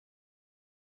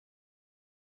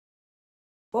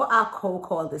For our cold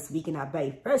call this week, in our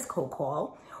very first cold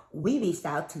call, we reached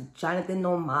out to Jonathan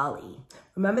Normolle.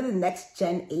 Remember the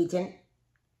NextGen agent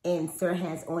in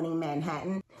Sirhan's owning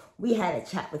Manhattan? We had a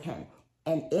chat with him,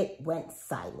 and it went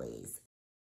sideways.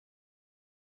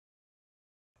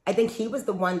 I think he was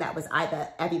the one that was either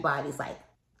everybody's like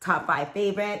top 5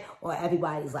 favorite or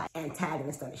everybody's like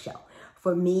antagonist on the show.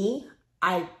 For me,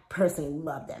 I personally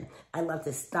loved him. I loved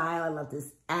his style. I loved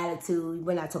his attitude.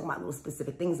 We're not talking about little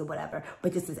specific things or whatever,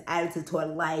 but just his attitude toward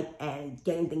life and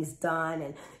getting things done.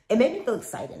 And it made me feel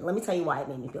excited. Let me tell you why it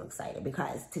made me feel excited.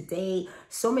 Because today,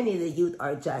 so many of the youth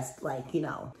are just like,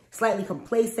 slightly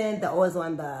complacent. They're always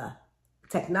on the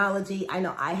technology. I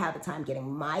know I have a time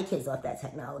getting my kids off that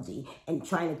technology and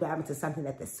trying to grab into something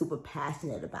that they're super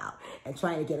passionate about and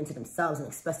trying to get into themselves and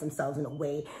express themselves in a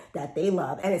way that they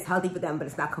love. And it's healthy for them, but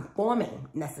it's not conforming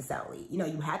necessarily.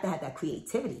 You have to have that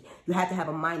creativity. You have to have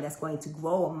a mind that's going to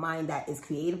grow, a mind that is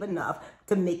creative enough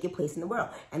to make your place in the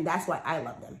world. And that's why I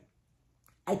loved him.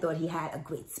 I thought he had a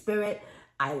great spirit.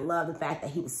 I love the fact that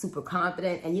he was super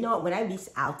confident. And you know what? When I reached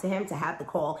out to him to have the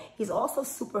call, he's also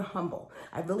super humble.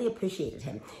 I really appreciated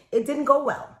him. It didn't go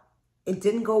well. It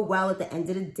didn't go well at the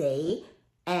end of the day.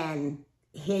 And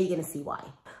here you're going to see why.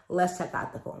 Let's check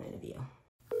out the phone interview.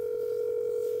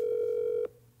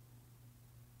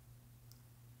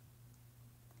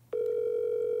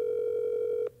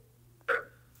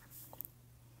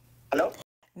 Hello?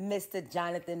 Mr.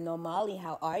 Jonathan Normolle,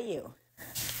 how are you?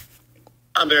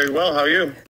 I'm very well. How are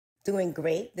you? Doing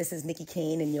great. This is Nikki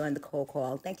Kane, and you're on the cold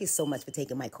call. Thank you so much for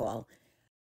taking my call.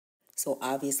 So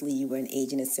obviously you were an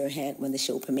agent at Sirhan when the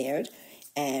show premiered,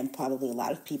 and probably a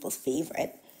lot of people's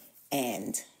favorite.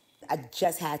 And I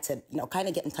just had to, kind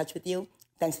of get in touch with you.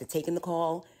 Thanks for taking the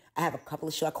call. I have a couple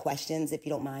of short questions, if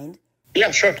you don't mind.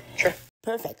 Yeah, sure.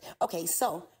 Perfect. Okay,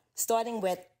 so starting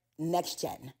with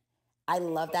NextGen. I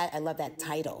love that. I love that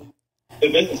title.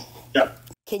 Yeah.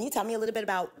 Can you tell me a little bit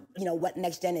about, what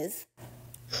NextGen is?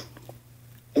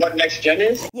 What NextGen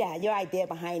is? Yeah, your idea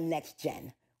behind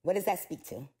NextGen. What does that speak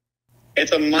to?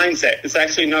 It's a mindset. It's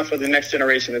actually not for the next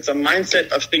generation. It's a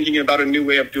mindset of thinking about a new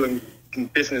way of doing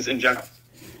business in general.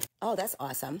 Oh, that's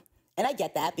awesome. And I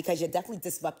get that because you're definitely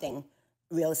disrupting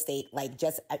real estate.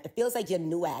 It feels like you're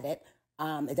new at it.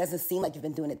 It doesn't seem like you've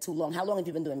been doing it too long. How long have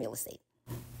you been doing real estate?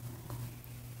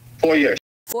 4 years.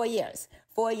 4 years.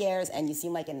 4 years, and you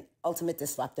seem like an ultimate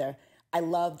disruptor. I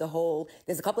love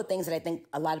there's a couple of things that I think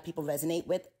a lot of people resonate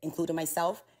with, including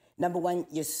myself. Number one,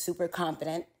 you're super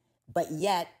confident, but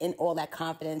yet in all that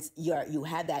confidence, you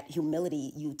have that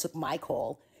humility. You took my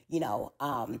call,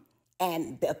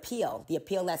 and the appeal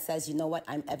that says, you know what,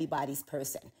 I'm everybody's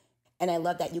person. And I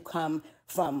love that you come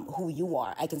from who you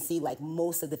are. I can see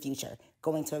most of the future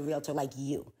going to a realtor like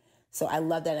you. So I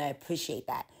love that and I appreciate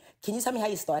that. Can you tell me how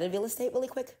you started real estate really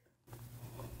quick?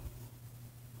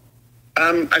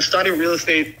 I started real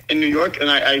estate in New York, and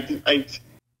I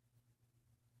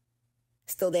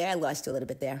Still there? I lost you a little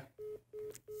bit there.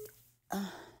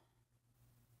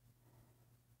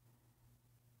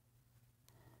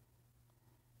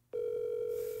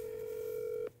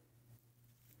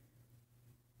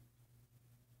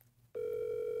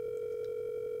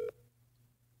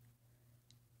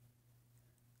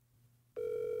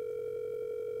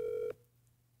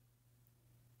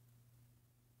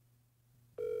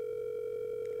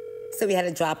 So we had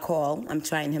a drop call. I'm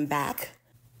trying him back.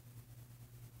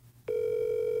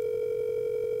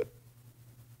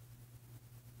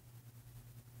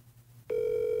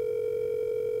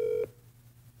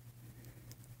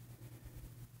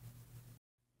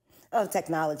 Oh,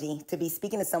 technology. To be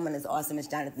speaking to someone as awesome as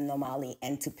Jonathan Normolle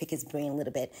and to pick his brain a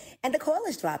little bit. And the call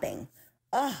is dropping.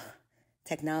 Oh,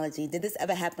 technology. Did this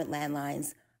ever happen with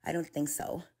landlines? I don't think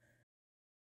so.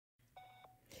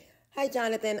 Hi,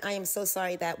 Jonathan. I am so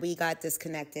sorry that we got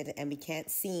disconnected and we can't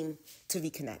seem to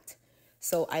reconnect.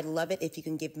 So I'd love it if you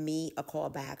can give me a call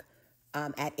back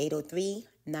at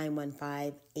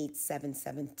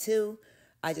 803-915-8772.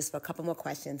 Just for a couple more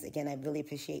questions. Again, I really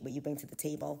appreciate what you bring to the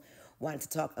table. Wanted to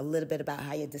talk a little bit about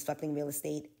how you're disrupting real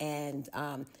estate. And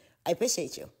I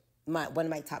appreciate you. One of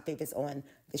my top favorites on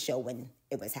the show when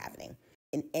it was happening.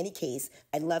 In any case,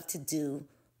 I'd love to do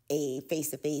a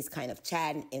face-to-face kind of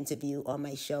chat and interview on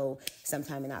my show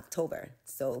sometime in October.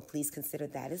 So please consider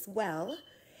that as well.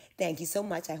 Thank you so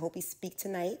much. I hope we speak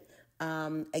tonight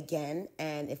again.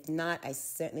 And if not, I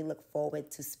certainly look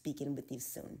forward to speaking with you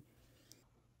soon.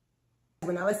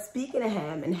 When I was speaking to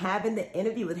him and having the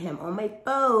interview with him on my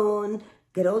phone,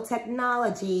 good old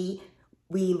technology,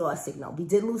 we lost signal. We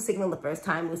did lose signal the first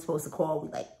time we were supposed to call. We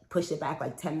pushed it back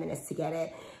like 10 minutes to get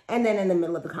it. And then in the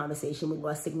middle of the conversation, we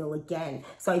lost signal again.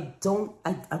 So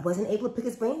I wasn't able to pick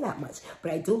his brain that much.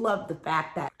 But I do love the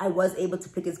fact that I was able to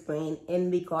pick his brain in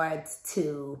regards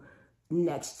to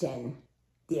NextGen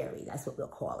theory. That's what we'll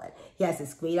call it. He has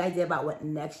this great idea about what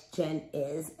NextGen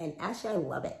is. And actually, I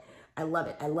love it. I love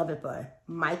it. I love it for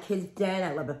my kids' gen.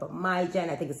 I love it for my gen.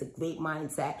 I think it's a great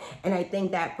mindset. And I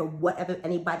think that for whatever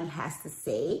anybody has to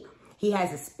say, he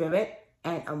has a spirit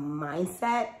and a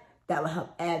mindset that will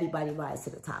help everybody rise to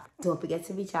the top. Don't forget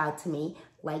to reach out to me.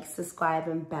 Like, subscribe,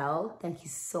 and bell. Thank you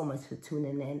so much for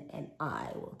tuning in, and I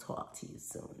will talk to you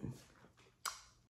soon.